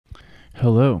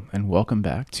Hello, and welcome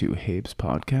back to Habes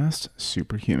Podcast,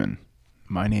 Superhuman.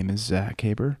 My name is Zach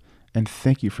Haber, and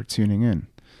thank you for tuning in.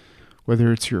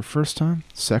 Whether it's your first time,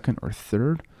 second, or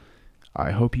third,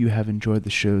 I hope you have enjoyed the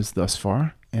shows thus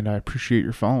far, and I appreciate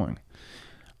your following.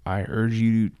 I urge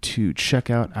you to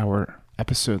check out our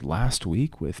episode last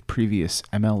week with previous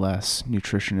MLS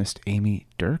nutritionist Amy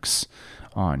Dirks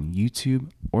on YouTube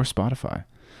or Spotify.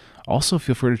 Also,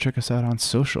 feel free to check us out on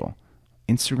social,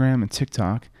 Instagram and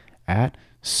TikTok, at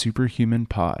Superhuman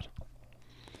Pod.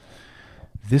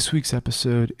 This week's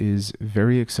episode is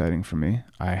very exciting for me.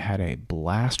 I had a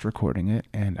blast recording it,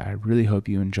 and I really hope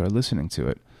you enjoy listening to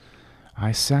it.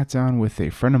 I sat down with a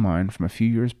friend of mine from a few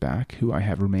years back who I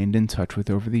have remained in touch with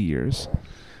over the years,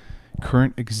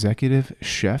 current executive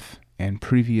chef and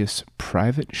previous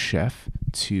private chef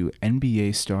to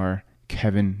NBA star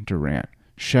Kevin Durant,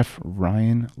 Chef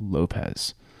Ryan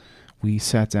Lopez. We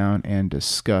sat down and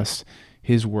discussed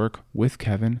his work with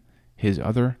Kevin, his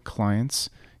other clients,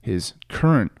 his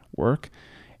current work,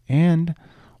 and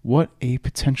what a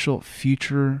potential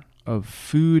future of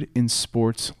food in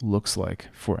sports looks like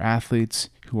for athletes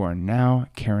who are now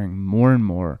caring more and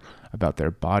more about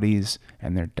their bodies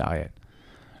and their diet.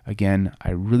 Again, I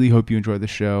really hope you enjoyed the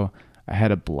show. I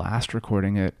had a blast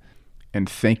recording it, and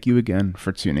thank you again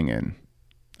for tuning in.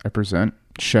 I present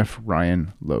Chef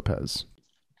Ryan Lopez.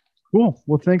 Cool.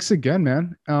 Well, thanks again,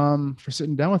 man, for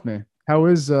sitting down with me.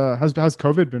 How's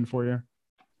COVID been for you?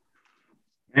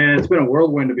 And it's been a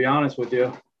whirlwind, to be honest with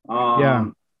you. Yeah.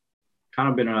 Kind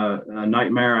of been a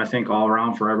nightmare, I think, all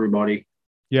around for everybody.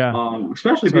 Yeah.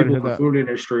 Especially Sorry to people hear in the that. food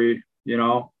industry,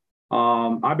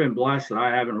 I've been blessed that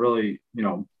I haven't really,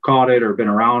 caught it or been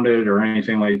around it or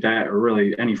anything like that, or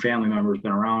really any family members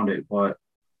been around it. But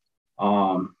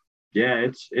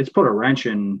it's put a wrench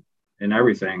in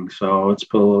everything. So it's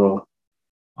put a little,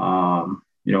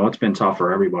 it's been tough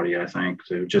for everybody, I think,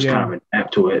 to just kind of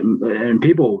adapt to it. And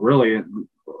people really, a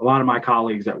lot of my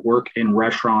colleagues that work in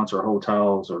restaurants or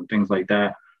hotels or things like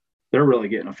that, they're really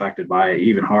getting affected by it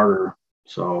even harder.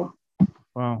 So,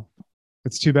 wow,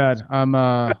 it's too bad.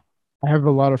 I have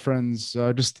a lot of friends,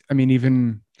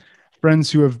 even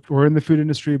friends who were in the food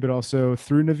industry, but also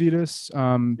through Navitas,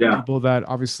 people that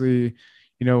obviously,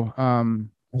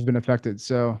 have been affected.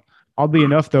 So oddly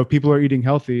enough, though, people are eating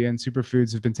healthy and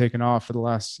superfoods have been taken off for the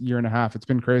last year and a half. It's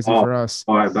been crazy for us.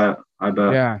 Oh, I bet.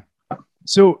 Yeah.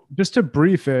 So just to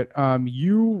brief it,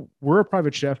 you were a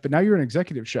private chef, but now you're an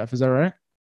executive chef. Is that right?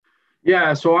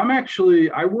 Yeah. So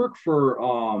I work for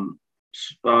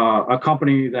a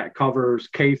company that covers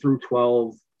K through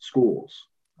 12 schools.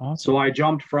 Awesome. So I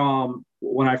jumped from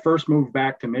when I first moved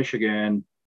back to Michigan,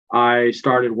 I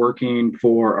started working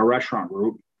for a restaurant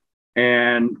group,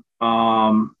 and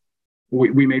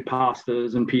we made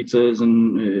pastas and pizzas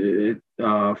and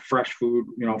fresh food,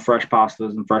 fresh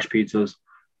pastas and fresh pizzas.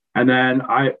 And then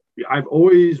I've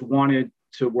always wanted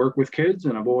to work with kids,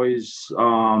 and I've always,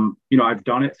 I've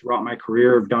done it throughout my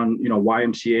career. I've done,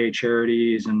 YMCA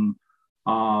charities and,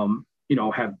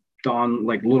 have done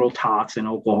like little tots in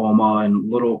Oklahoma and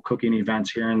little cooking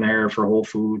events here and there for Whole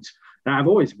Foods. And I've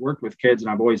always worked with kids and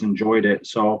I've always enjoyed it.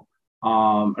 So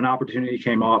an opportunity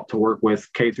came up to work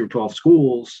with K through 12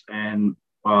 schools. And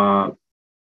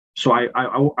so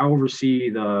I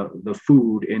oversee the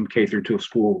food in K through 12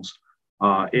 schools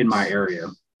in my area.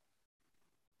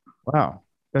 Wow.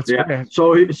 That's great.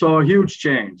 So a huge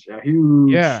change, a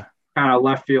huge kind of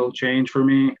left field change for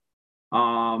me.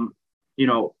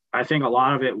 I think a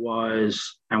lot of it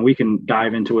was, and we can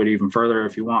dive into it even further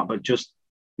if you want, but just,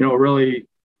 really,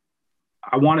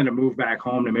 I wanted to move back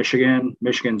home to Michigan.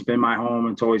 Michigan's been my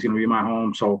home. It's always going to be my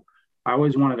home. So I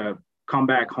always wanted to come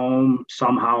back home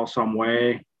somehow, some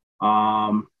way.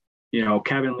 Kevin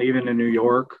leaving to New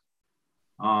York.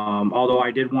 Although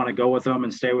I did want to go with him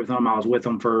and stay with him, I was with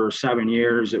him for 7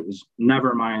 years. It was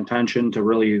never my intention to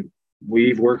really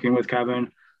leave working with Kevin.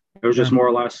 It was just more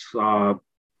or less,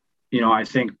 I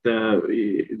think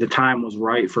the time was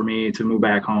right for me to move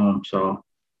back home. So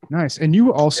nice. And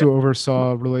you also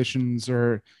oversaw relations,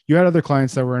 or you had other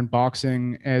clients that were in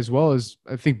boxing as well as,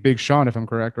 I think, Big Sean, if I'm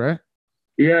correct, right?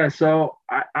 Yeah. So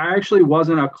I actually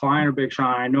wasn't a client of Big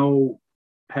Sean. I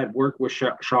had worked with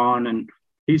Sean, and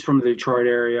he's from the Detroit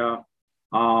area.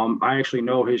 I actually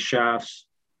know his chef,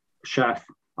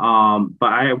 but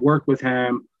I had worked with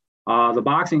him. The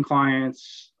boxing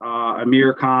clients,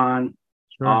 Amir Khan,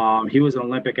 he was an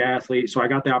Olympic athlete, so I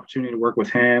got the opportunity to work with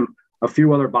him, a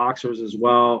few other boxers as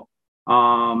well.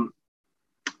 And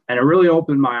it really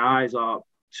opened my eyes up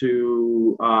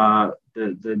to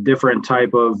the different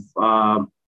type of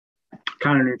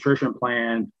kind of nutrition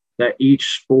plan that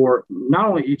each sport, not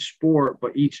only each sport,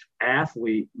 but each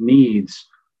athlete needs.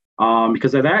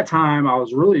 Because at that time, I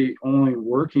was really only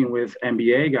working with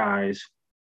NBA guys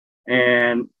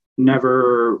and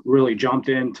never really jumped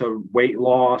into weight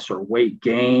loss or weight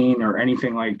gain or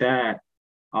anything like that.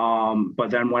 But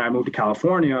then when I moved to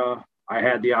California, I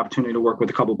had the opportunity to work with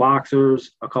a couple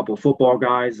boxers, a couple football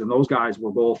guys, and those guys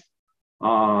were both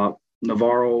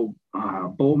Navarro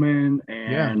Bowman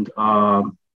and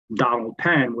Donald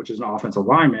Penn, which is an offensive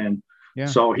lineman. Yeah.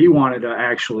 So he wanted to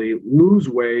actually lose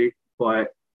weight,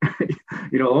 but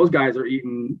those guys are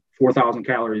eating 4,000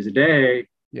 calories a day.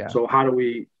 Yeah. So how do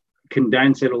we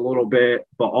condense it a little bit,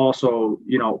 but also,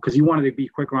 because he wanted to be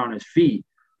quicker on his feet.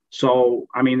 So,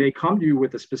 I mean, they come to you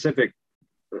with a specific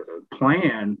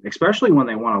plan, especially when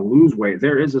they want to lose weight.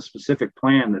 There is a specific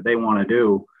plan that they want to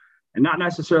do, and not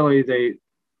necessarily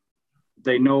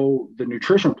they know the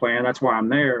nutrition plan. That's why I'm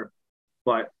there,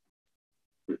 but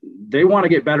they want to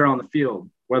get better on the field,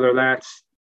 whether that's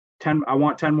I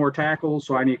want 10 more tackles,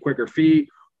 so I need quicker feet,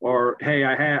 or, hey,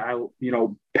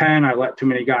 Penn, I let too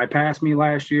many guys pass me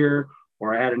last year,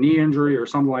 or I had a knee injury or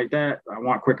something like that. I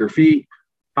want quicker feet.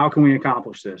 How can we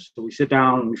accomplish this? So we sit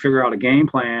down and we figure out a game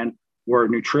plan where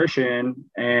nutrition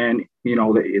and,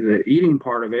 the eating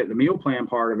part of it, the meal plan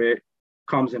part of it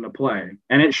comes into play.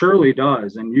 And it surely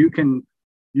does. And you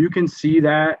can see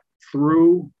that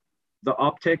through the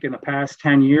uptick in the past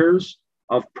 10 years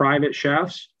of private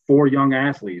chefs for young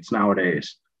athletes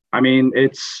nowadays. I mean,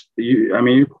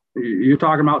 you're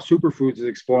talking about superfoods is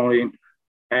exploding.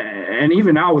 And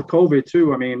even now with COVID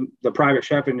too, I mean, the private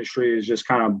chef industry is just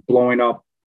kind of blowing up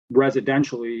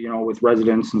residentially, with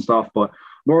residents and stuff, but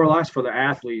more or less for the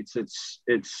athletes, it's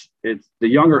the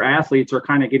younger athletes are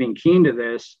kind of getting keen to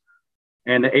this,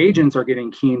 and the agents are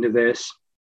getting keen to this,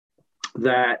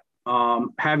 that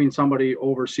having somebody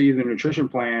oversee the nutrition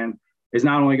plan is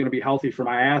not only going to be healthy for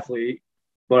my athlete,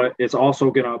 but it's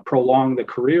also going to prolong the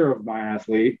career of my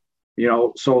athlete.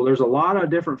 So there's a lot of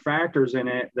different factors in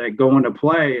it that go into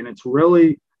play, and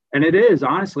it is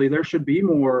honestly, there should be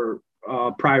more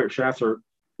private chefs or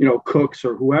cooks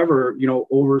or whoever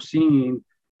overseeing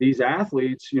these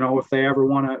athletes. If they ever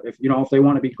want to, if they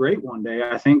want to be great one day,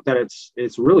 I think that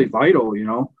it's really vital,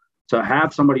 to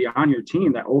have somebody on your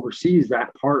team that oversees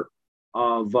that part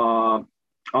of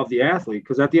the athlete,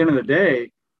 because at the end of the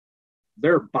day,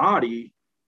 their body,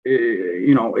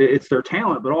 it's their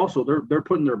talent, but also they're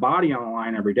putting their body on the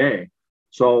line every day.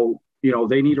 So,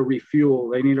 they need to refuel,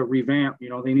 they need to revamp,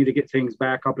 they need to get things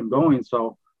back up and going.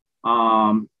 So,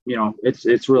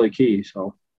 it's really key.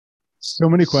 So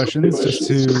many questions just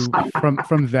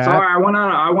from that. Sorry, I went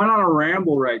on a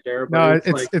ramble right there. But no,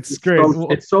 it's great.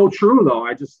 It's so true though.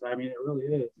 It really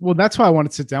is. Well, that's why I wanted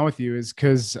to sit down with you, is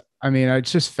because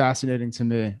it's just fascinating to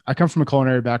me. I come from a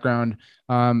culinary background.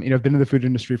 I've been in the food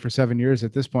industry for 7 years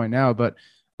at this point now, but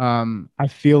I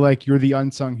feel like you're the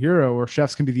unsung hero, or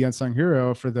chefs can be the unsung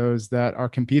hero for those that are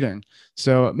competing.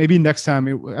 So maybe next time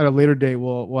at a later date,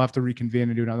 we'll have to reconvene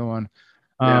and do another one.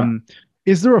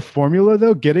 Is there a formula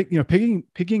though?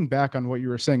 Picking back on what you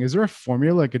were saying, is there a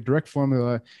formula, like a direct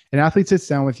formula? An athlete sits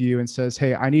down with you and says,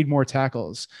 "Hey, I need more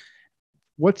tackles."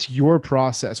 What's your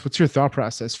process? What's your thought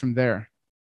process from there?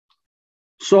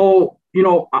 So,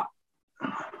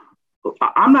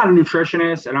 I'm not a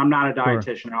nutritionist and I'm not a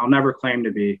dietitian. Sure. I'll never claim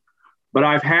to be, but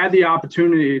I've had the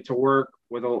opportunity to work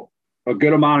with a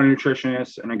good amount of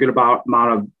nutritionists and a good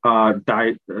amount of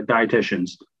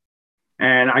dietitians.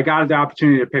 And I got the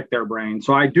opportunity to pick their brain.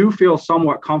 So I do feel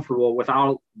somewhat comfortable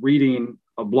without reading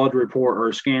a blood report or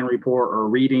a scan report or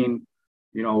reading,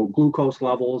 glucose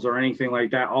levels or anything like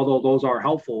that. Although those are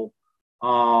helpful,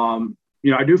 I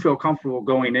do feel comfortable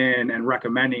going in and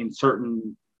recommending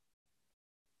certain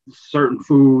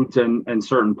foods and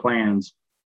certain plans.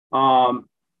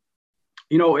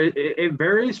 It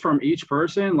varies from each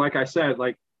person. Like I said,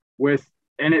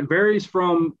 and it varies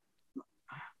from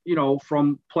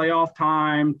playoff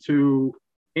time to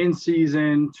in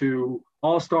season to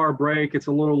all-star break. It's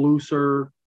a little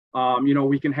looser.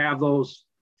 We can have those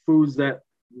foods that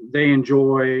they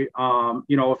enjoy.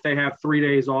 If they have 3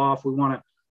 days off, we want to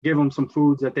give them some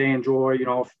foods that they enjoy,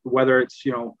 whether it's,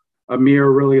 Amir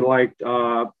really liked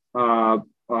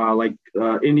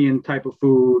Indian type of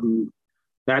food and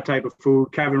that type of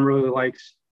food. Kevin really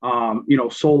likes,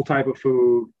 soul type of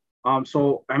food.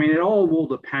 It all will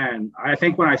depend. I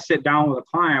think when I sit down with a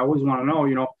client, I always want to know,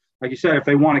 like you said, if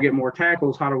they want to get more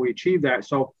tackles, how do we achieve that?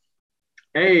 So,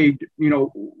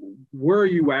 where are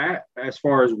you at as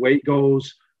far as weight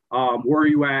goes? Where are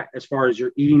you at as far as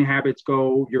your eating habits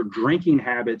go, your drinking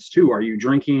habits too? Are you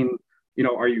drinking,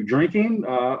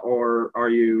 or are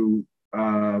you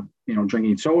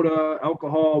drinking soda,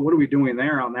 alcohol? What are we doing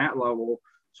there on that level?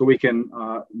 So we can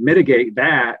mitigate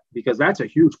that, because that's a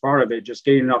huge part of it, just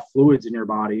getting enough fluids in your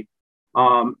body.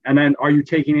 And then, are you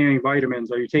taking any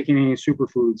vitamins? Are you taking any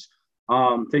superfoods?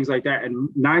 Things like that. And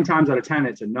 9 times out of 10,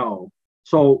 it's a no.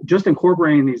 So just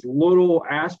incorporating these little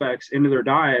aspects into their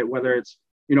diet, whether it's,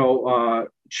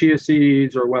 chia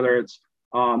seeds, or whether it's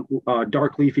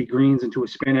dark leafy greens into a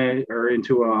spinach, or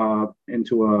into a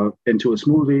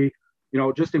smoothie,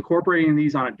 just incorporating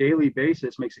these on a daily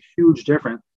basis makes a huge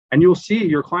difference. And you'll see,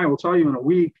 your client will tell you in a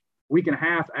week and a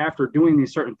half after doing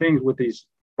these certain things with these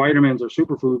vitamins or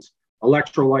superfoods,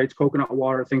 electrolytes, coconut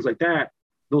water, things like that,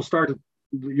 you'll start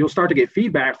to get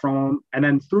feedback from them. And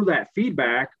then through that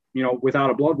feedback, without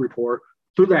a blood report,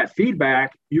 through that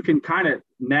feedback, you can kind of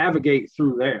navigate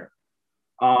through there.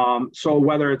 So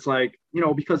whether it's like,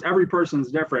 because every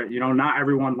person's different, not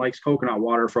everyone likes coconut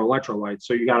water for electrolytes.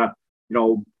 So you got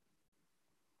to,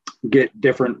 get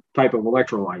different type of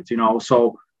electrolytes,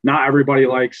 so not everybody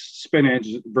likes spinach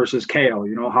versus kale.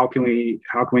 How can we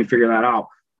figure that out?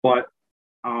 But,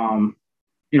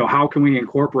 how can we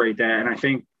incorporate that? And I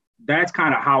think that's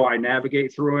kind of how I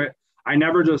navigate through it. I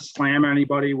never just slam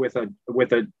anybody with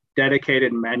a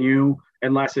dedicated menu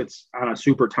unless it's on a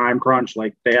super time crunch,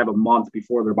 like they have a month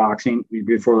before their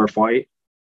fight.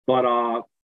 But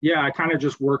I kind of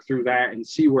just work through that and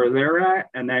see where they're at,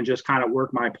 and then just kind of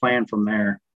work my plan from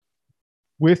there.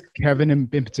 With Kevin in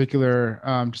particular,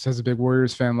 just as a big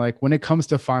Warriors fan, like when it comes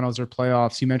to finals or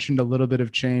playoffs, you mentioned a little bit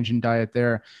of change in diet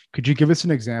there. Could you give us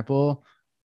an example?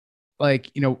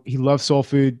 Like, he loves soul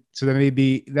food, so that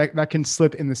maybe that can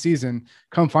slip in the season.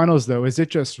 Come finals, though, is it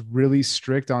just really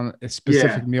strict on a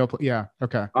specific meal? Yeah.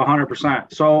 Okay.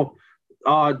 100%. So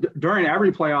during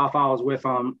every playoff I was with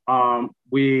them,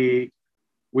 we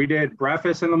did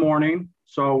breakfast in the morning.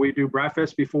 So we do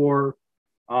breakfast before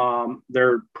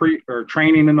they're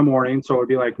training in the morning. So it'd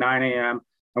be like 9 a.m.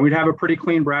 and we'd have a pretty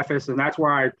clean breakfast. And that's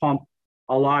where I pump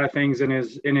a lot of things in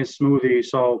his smoothie.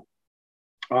 So,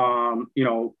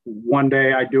 one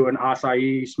day I do an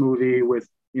acai smoothie with,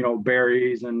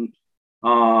 berries and,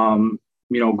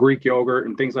 Greek yogurt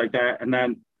and things like that. And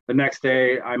then the next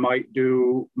day I might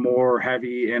do more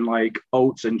heavy in like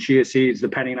oats and chia seeds,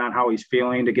 depending on how he's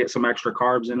feeling, to get some extra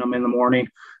carbs in him in the morning.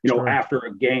 Sure. After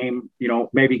a game,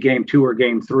 maybe game 2 or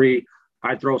game 3,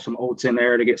 I throw some oats in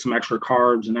there to get some extra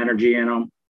carbs and energy in them.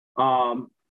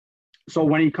 So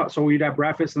we'd have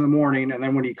breakfast in the morning, and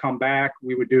then when he'd come back,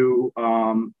 we would do,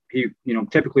 he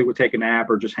typically would take a nap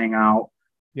or just hang out.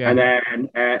 Yeah. And then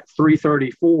at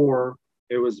 3:34,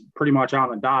 it was pretty much on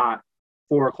the dot.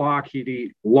 4 o'clock, he'd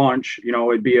eat lunch.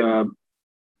 It'd be a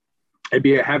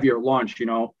heavier lunch.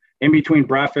 In between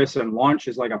breakfast and lunch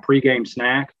is like a pregame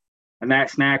snack, and that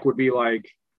snack would be like,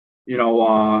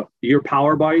 your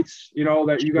Power Bites,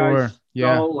 that you guys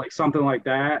know, like something like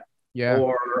that. Yeah.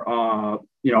 Or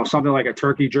something like a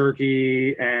turkey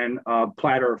jerky and a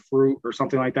platter of fruit or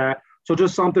something like that. So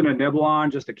just something to nibble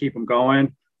on, just to keep them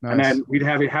going. Nice. And then we'd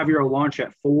have a heavier lunch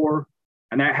at 4,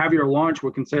 and that heavier lunch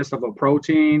would consist of a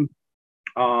protein,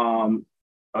 a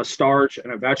starch,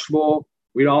 and a vegetable.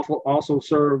 We'd also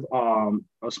serve a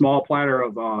small platter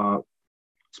of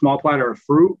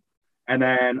fruit, and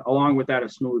then along with that, a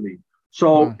smoothie.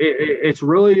 So it's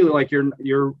really like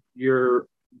you're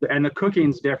and the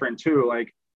cooking's different too.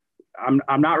 Like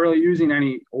I'm not really using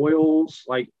any oils.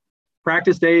 Like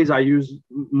practice days, I use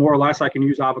more or less, I can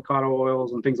use avocado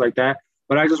oils and things like that,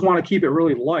 but I just want to keep it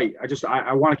really light.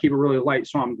 I want to keep it really light.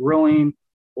 So I'm grilling,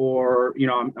 or,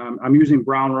 I'm using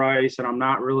brown rice, and I'm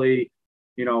not really,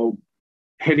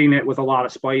 hitting it with a lot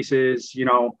of spices.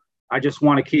 I just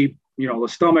want to keep, the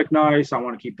stomach nice. I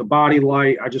want to keep the body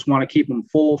light. I just want to keep them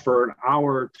full for an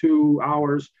hour, 2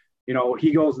 hours.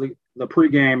 He goes the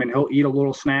pregame, and he'll eat a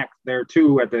little snack there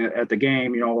too at the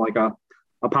game, like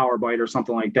a Power Bite or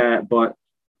something like that. But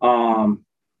my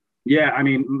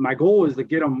goal is to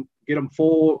get him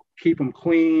full, keep him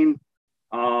clean,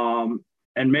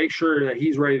 and make sure that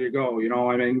he's ready to go.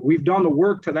 We've done the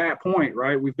work to that point,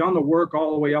 right? We've done the work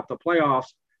all the way up to playoffs.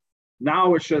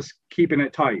 Now it's just keeping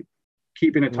it tight.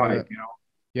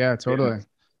 Yeah, totally.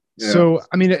 Yeah. So,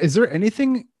 is there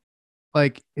anything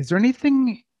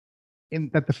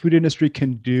that the food industry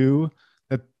can do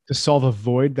to solve a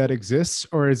void that exists,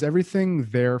 or is everything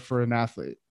there for an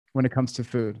athlete when it comes to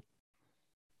food?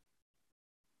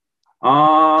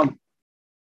 Man,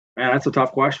 that's a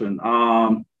tough question.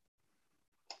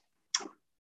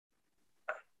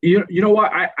 You know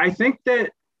what? I think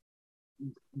that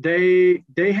they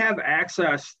have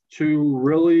access to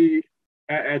really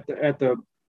at the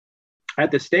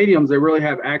at the stadiums, they really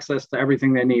have access to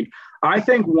everything they need. I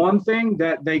think one thing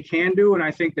that they can do, and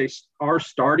I think they are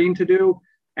starting to do,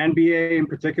 NBA in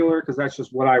particular, because that's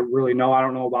just what I really know. I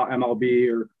don't know about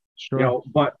MLB or, Sure.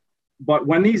 but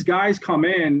when these guys come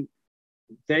in,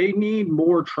 they need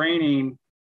more training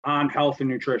on health and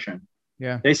nutrition.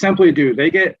 Yeah. They simply do. They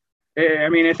get, I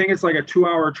mean, I think it's like a 2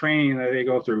 hour training that they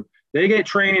go through. They get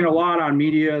training a lot on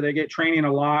media. They get training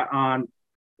a lot on,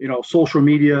 social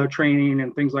media training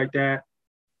and things like that.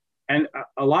 And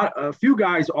a few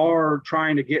guys are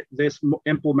trying to get this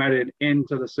implemented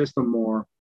into the system more,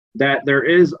 that there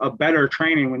is a better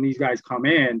training when these guys come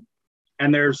in,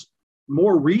 and there's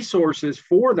more resources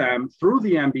for them through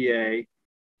the NBA,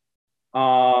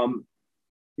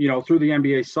 through the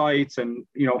NBA sites, and,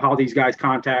 how these guys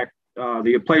contact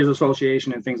the Players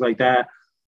Association and things like that.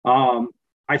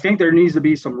 I think there needs to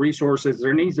be some resources.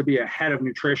 There needs to be a head of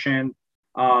nutrition.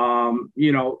 There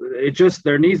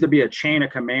needs to be a chain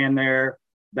of command there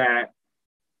that,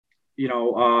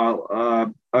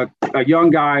 a young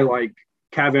guy like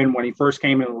Kevin, when he first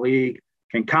came in the league,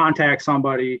 can contact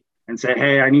somebody and say,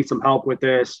 hey, I need some help with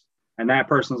this. And that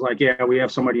person's like, yeah, we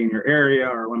have somebody in your area,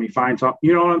 or let me find something.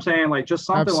 You know what I'm saying? Like, just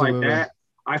something Absolutely. like that.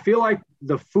 I feel like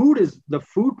the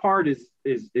food part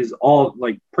is all,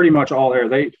 like, pretty much all there.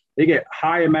 They get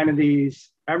high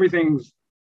amenities. Everything's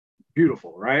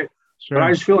beautiful, right? Sure. But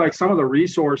I just feel like some of the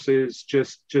resources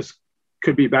just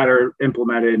could be better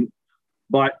implemented.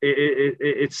 But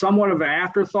it's somewhat of an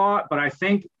afterthought. But I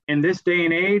think in this day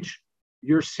and age,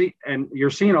 you're seeing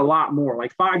a lot more.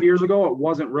 Like 5 years ago, it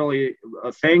wasn't really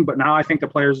a thing, but now I think the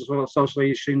Players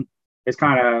Association is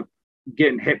kind of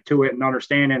getting hip to it and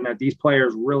understanding that these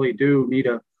players really do need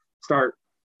to start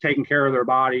taking care of their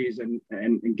bodies and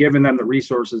giving them the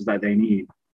resources that they need.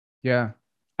 Yeah.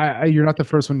 You're not the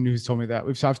first one who's told me that.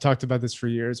 I've talked about this for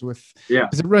years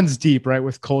because it runs deep, right?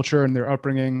 With culture and their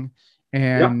upbringing.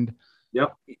 And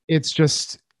yep. It's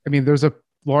just, I mean, there's a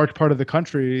large part of the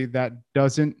country that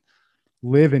doesn't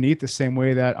live and eat the same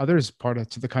way that others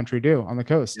to the country do on the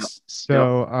coasts. Yep.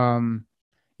 So,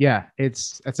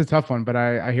 that's a tough one, but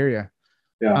I hear you.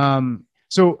 Yeah.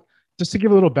 So just to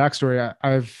give a little backstory,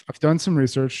 I've done some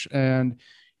research, and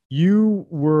you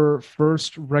were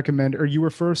first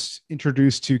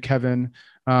introduced to Kevin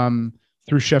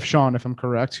through Chef Sean, if I'm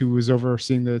correct, who was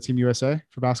overseeing the Team USA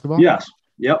for basketball. Yes.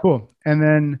 Yep. Cool. And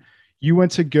then you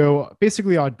went to go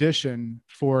basically audition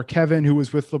for Kevin, who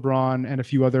was with LeBron and a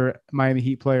few other Miami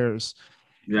Heat players.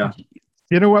 Yeah.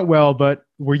 It went well, but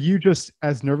were you just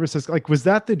as nervous was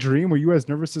that the dream? Were you as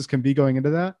nervous as can be going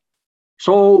into that?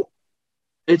 So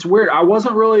it's weird. I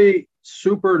wasn't really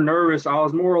super nervous. I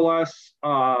was more or less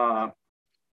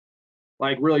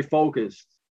really focused.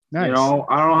 Nice. I don't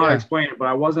know how to explain it, but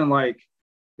I wasn't like,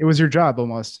 it was your job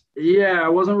almost. Yeah, I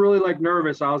wasn't really like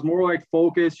nervous. I was more like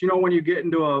focused. When you get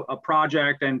into a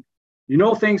project and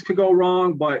things could go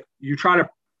wrong, but you try to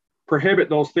prohibit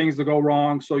those things to go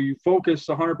wrong. So you focus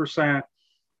 100%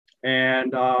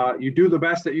 and you do the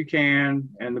best that you can,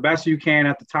 and the best you can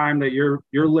at the time that you're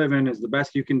living is the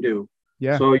best you can do.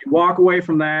 Yeah. So you walk away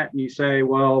from that and you say,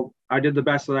 well, I did the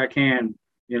best that I can,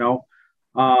 and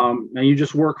you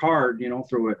just work hard,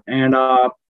 through it. And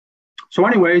so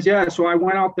anyways, so I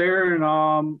went out there and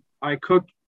I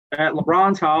cooked at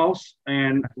LeBron's house,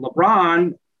 and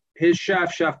LeBron, his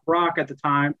Chef Brock at the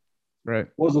time, right,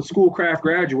 was a Schoolcraft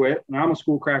graduate, and I'm a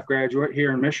Schoolcraft graduate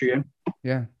here in Michigan.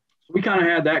 Yeah. So we kind of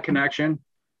had that connection.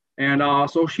 And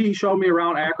so she showed me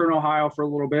around Akron, Ohio for a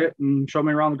little bit, and showed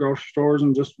me around the grocery stores,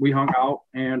 and we hung out.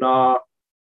 And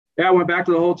I went back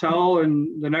to the hotel,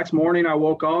 and the next morning I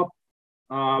woke up,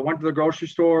 went to the grocery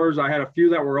stores. I had a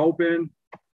few that were open,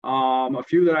 a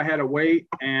few that I had to wait.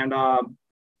 And I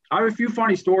have a few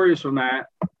funny stories from that.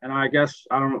 And I guess,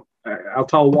 I'll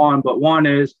tell one, but one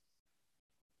is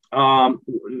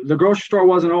the grocery store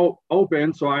wasn't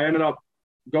open. So I ended up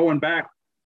going back,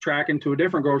 tracking to a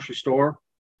different grocery store.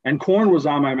 And corn was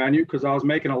on my menu because I was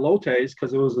making a Lopez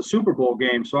because it was the Super Bowl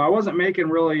game. So I wasn't making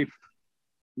really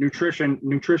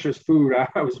nutritious food.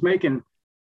 I was making,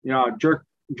 jerk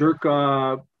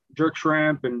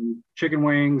shrimp and chicken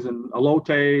wings and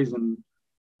elotes and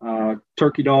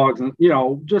turkey dogs and,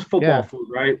 just football food,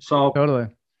 right? So totally.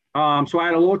 So I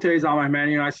had elotes on my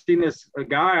menu, and I seen a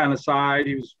guy on the side.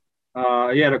 He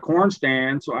had a corn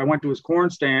stand. So I went to his corn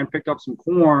stand, picked up some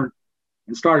corn,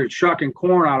 and started shucking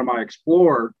corn out of my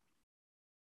Explorer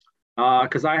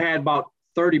because I had about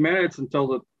 30 minutes until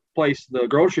the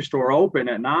grocery store opened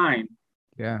at 9.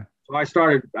 Yeah. So I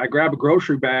grabbed a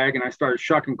grocery bag and I started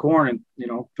shucking corn and,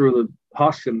 threw the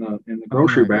husks in the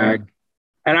grocery bag. God.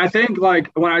 And I think,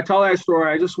 like, when I tell that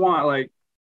story, I just want, like,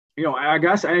 I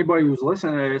guess anybody who's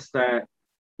listening to this that,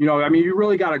 I mean, you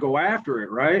really got to go after it,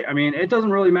 right? I mean, it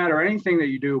doesn't really matter anything that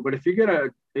you do, but if you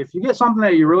get something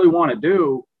that you really want to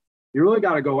do, you really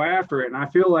got to go after it. And I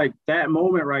feel like that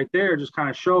moment right there just kind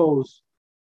of shows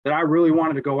that I really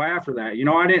wanted to go after that.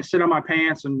 I didn't sit on my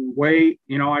pants and wait.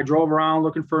 I drove around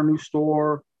looking for a new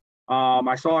store.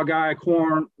 I saw a guy at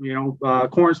corn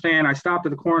stand. I stopped at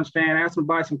the corn stand, asked him to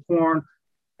buy some corn,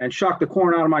 and shucked the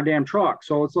corn out of my damn truck.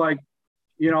 So it's like,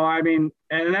 I mean,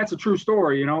 and that's a true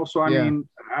story, So I mean,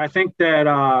 I think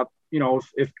that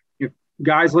if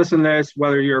guys listen to this,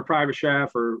 whether you're a private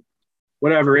chef or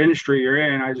whatever industry you're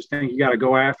in, I just think you got to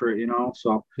go after it,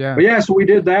 So Yeah. but yeah, so we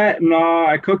did that, and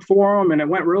I cooked for them, and it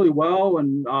went really well.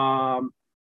 And I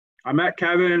met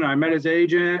Kevin, I met his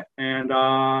agent, and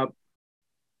about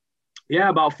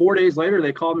 4 days later,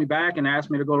 they called me back and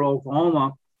asked me to go to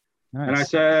Oklahoma.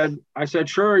 Nice. And I said,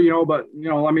 sure, but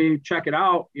let me check it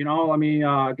out. Let me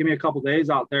give me a couple days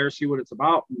out there, see what it's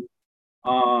about. And,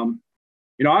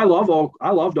 I loved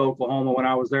Oklahoma when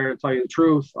I was there, to tell you the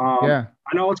truth. Yeah.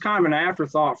 I know it's kind of an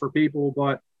afterthought for people,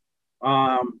 but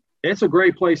it's a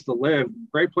great place to live,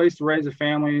 great place to raise a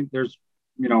family. There's,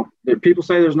 people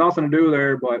say there's nothing to do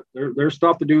there, but there's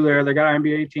stuff to do there. They got an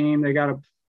NBA team, they got a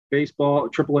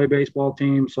AAA baseball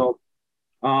team. So,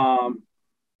 one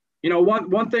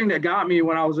thing that got me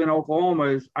when I was in Oklahoma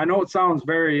is, I know it sounds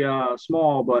very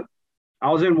small, but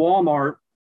I was in Walmart,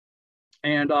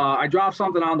 and I dropped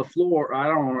something on the floor. I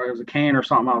don't know, it was a can or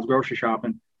something. I was grocery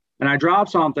shopping, and I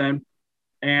dropped something,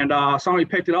 and somebody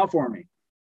picked it up for me.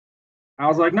 I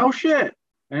was like, no shit.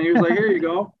 And he was like, here you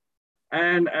go.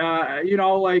 And, out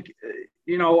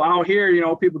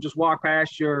here, people just walk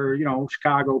past you, or,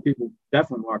 Chicago, people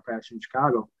definitely walk past you in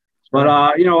Chicago. But,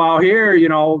 out here,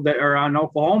 or on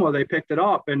Oklahoma, they picked it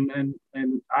up. And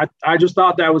I just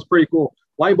thought that was pretty cool.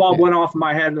 Light bulb went off in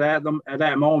my head at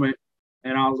that moment.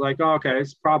 And I was like, oh, okay,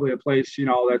 it's probably a place,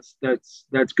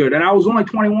 that's good. And I was only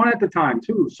 21 at the time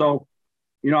too. So,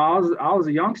 I was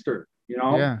a youngster,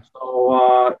 Yeah.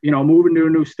 So, moving to a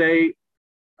new state,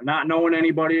 not knowing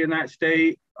anybody in that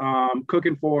state,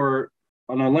 cooking for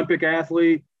an Olympic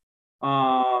athlete.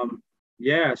 So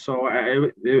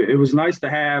it was nice to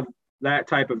have that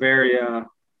type of area,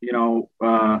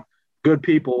 good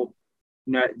people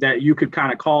that you could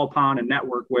kind of call upon and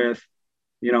network with,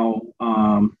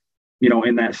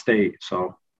 in that state.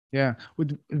 So, yeah.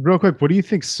 Real quick, what do you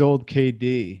think sold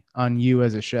KD on you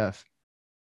as a chef?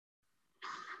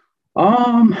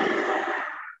 I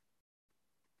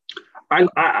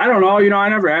don't know. I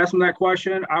never asked him that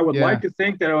question. I would Yeah. like to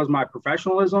think that it was my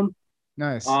professionalism.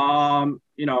 Nice. I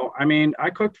mean, I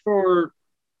cooked for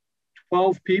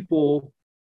 12 people,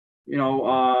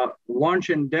 lunch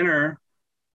and dinner,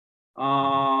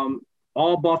 all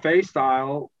buffet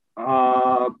style,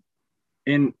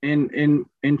 in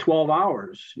 12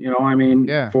 hours, I mean,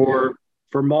 Yeah. for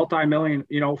multi-million,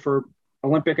 for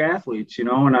Olympic athletes, and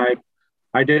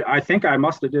I think I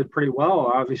must have did pretty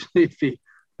well, obviously, if he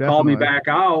called me back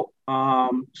out. I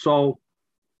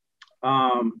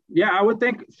would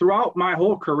think throughout my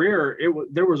whole career,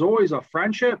 there was always a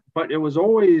friendship, but it was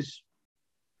always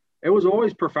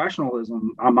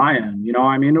professionalism on my end.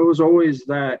 I mean, it was always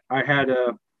that I had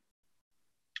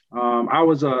I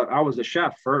was a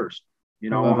chef first,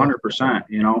 100%,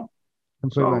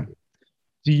 Completely.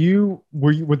 So.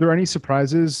 Were there any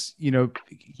surprises? You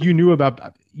knew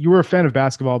about, you were a fan of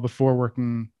basketball before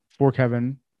working for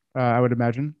Kevin, I would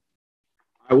imagine.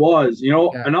 I was,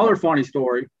 Another funny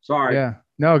story. Sorry. Yeah.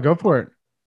 No, go for it.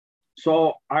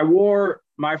 So I wore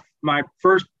my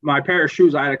pair of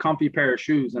shoes. I had a comfy pair of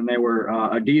shoes, and they were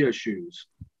Adidas shoes.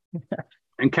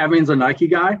 And Kevin's a Nike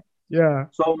guy. Yeah.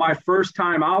 So my first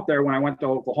time out there, when I went to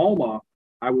Oklahoma,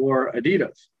 I wore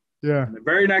Adidas. Yeah. And the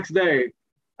very next day,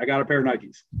 I got a pair of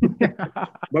Nikes.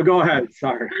 But go ahead.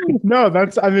 Sorry. No,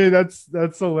 that's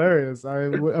hilarious. I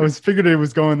was figured it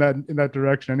was going in that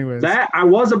direction anyways. That I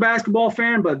was a basketball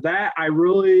fan, but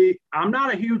I'm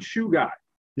not a huge shoe guy.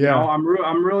 Yeah.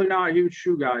 I'm really not a huge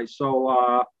shoe guy. So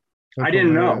I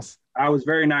didn't know. I was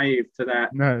very naive to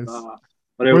that. Nice.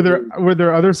 But were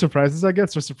there other surprises, I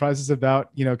guess, or surprises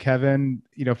about, Kevin,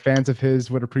 fans of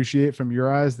his would appreciate from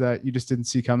your eyes that you just didn't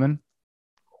see coming?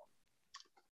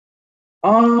 He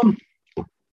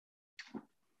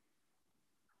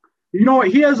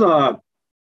has a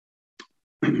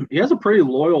pretty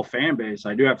loyal fan base,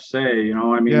 I do have to say.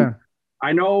 I mean, yeah.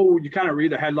 I know you kind of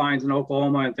read the headlines in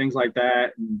Oklahoma and things like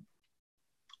that, and,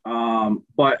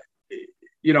 but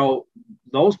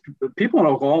those people in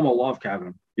Oklahoma love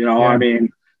Kevin. Yeah. I mean,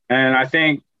 and I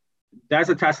think that's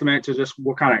a testament to just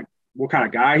what kind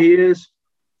of guy he is.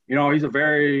 He's a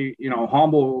very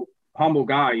humble humble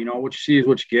guy. What you see is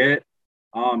what you get.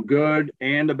 Good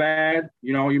and the bad.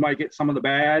 You might get some of the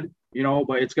bad.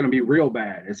 But it's going to be real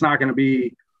bad. It's not going to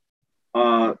be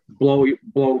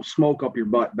blow smoke up your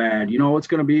butt bad. It's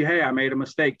going to be, hey, I made a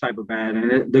mistake type of bad,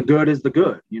 and the good is the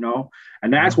good.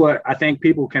 And that's what I think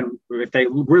people can, if they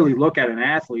really look at an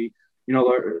athlete,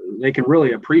 they can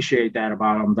really appreciate that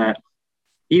about them. That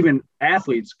even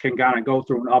athletes can kind of go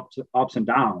through ups and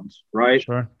downs, right?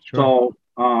 Sure. So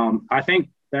I think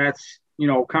that's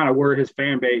kind of where his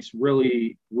fan base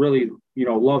really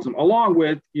loves him, along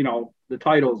with the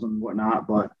titles and whatnot.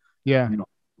 But yeah,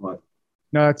 but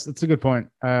no, that's a good point.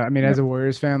 I mean, as a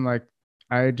Warriors fan, like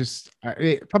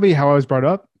probably how I was brought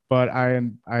up, but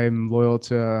I'm loyal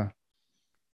to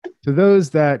those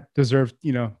that deserve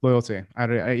loyalty.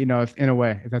 If, in a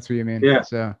way, if that's what you mean. Yeah.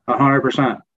 So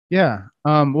 100%. Yeah.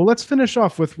 Well, let's finish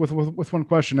off with one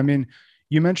question. I mean,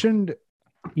 you mentioned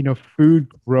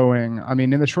food growing. I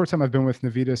mean, in the short time I've been with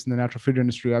Navitas in the natural food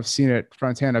industry, I've seen it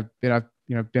firsthand. I've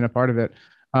been a part of it.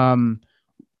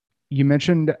 You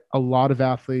mentioned a lot of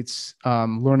athletes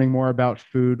learning more about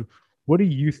food. What do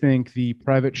you think the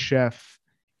private chef,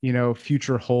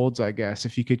 future holds, I guess,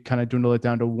 if you could kind of dwindle it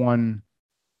down to one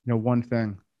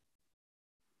thing?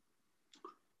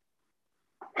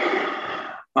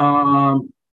 Does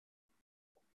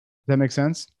that make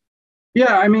sense?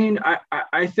 Yeah, I mean,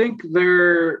 I think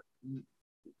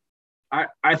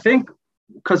I think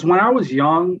because when I was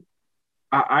young,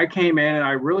 I came in and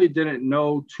I really didn't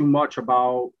know too much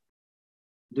about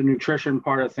the nutrition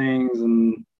part of things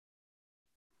and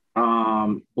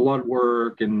blood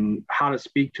work and how to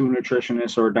speak to a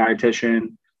nutritionist or a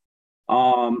dietitian.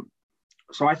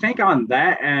 So I think on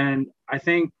that end, I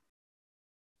think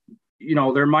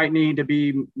there might need to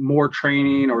be more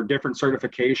training or different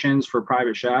certifications for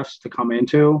private chefs to come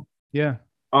into. Yeah.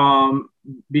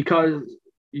 Because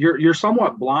you're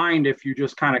somewhat blind if you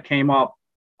just kind of came up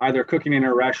either cooking in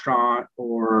a restaurant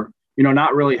or,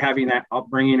 not really having that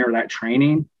upbringing or that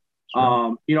training.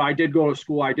 Sure. I did go to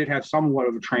school. I did have somewhat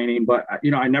of a training, but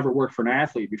I never worked for an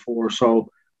athlete before.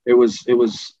 So it was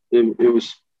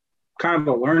kind of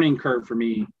a learning curve for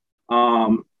me.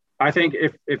 I think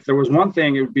if there was one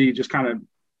thing, it would be just kind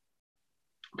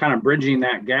of bridging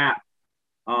that gap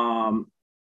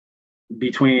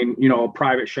between a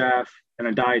private chef and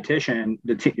a dietitian.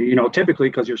 Typically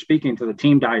because you're speaking to the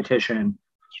team dietitian.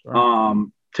 Sure.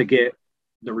 To get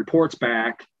the reports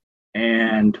back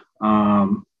and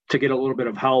to get a little bit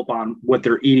of help on what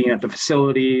they're eating at the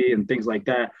facility and things like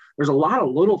that. There's a lot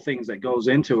of little things that goes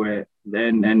into it.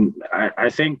 And I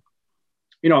think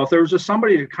if there was just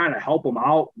somebody to kind of help them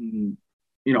out and,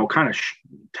 kind of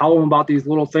tell them about these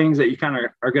little things that you kind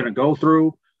of are going to go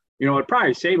through, it'd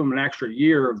probably save them an extra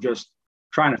year of just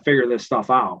trying to figure this stuff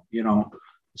out,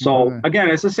 So again,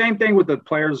 it's the same thing with the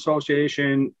Players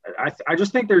Association. I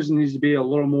just think needs to be a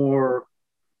little more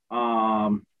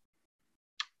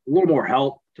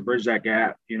help to bridge that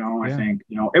gap. I think,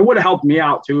 it would have helped me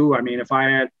out too. I mean, if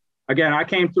I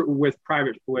came through with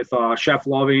Chef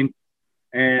Loving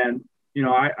and,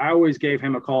 I always gave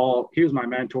him a call. He was my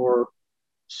mentor.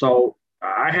 So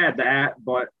I had that,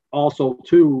 but also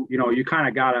too, you kind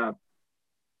of gotta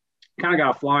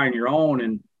fly on your own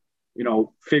and,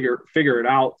 figure it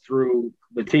out through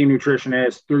the team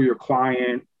nutritionist, through your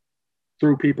client,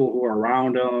 through people who are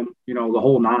around them, the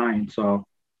whole nine. So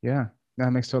yeah,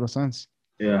 that makes total sense.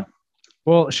 Yeah.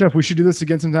 Well, Chef, we should do this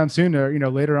again sometime soon or,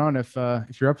 later on if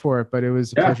you're up for it, but it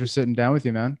was a pleasure sitting down with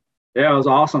you, man. Yeah, it was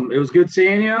awesome. It was good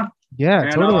seeing you. Yeah,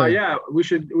 and, totally. We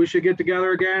should get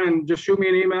together again and just shoot me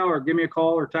an email or give me a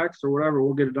call or text or whatever.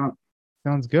 We'll get it done.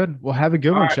 Sounds good. Well, have a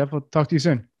good one, right. Chef. We'll talk to you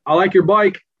soon. I like your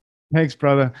bike. Thanks,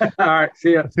 brother. All right.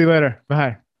 See ya. See you later.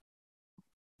 Bye.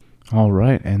 All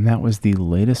right. And that was the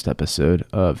latest episode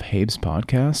of Habes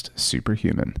Podcast,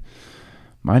 Superhuman.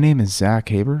 My name is Zach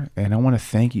Haber, and I want to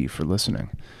thank you for listening.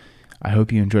 I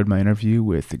hope you enjoyed my interview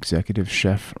with Executive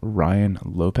Chef Ryan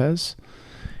Lopez.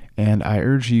 And I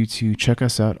urge you to check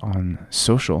us out on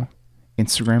social,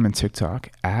 Instagram and TikTok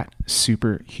at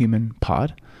Superhuman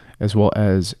Pod, as well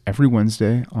as every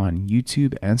Wednesday on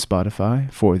YouTube and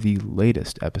Spotify for the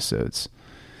latest episodes.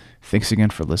 Thanks again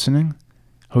for listening.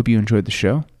 Hope you enjoyed the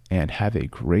show and have a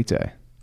great day.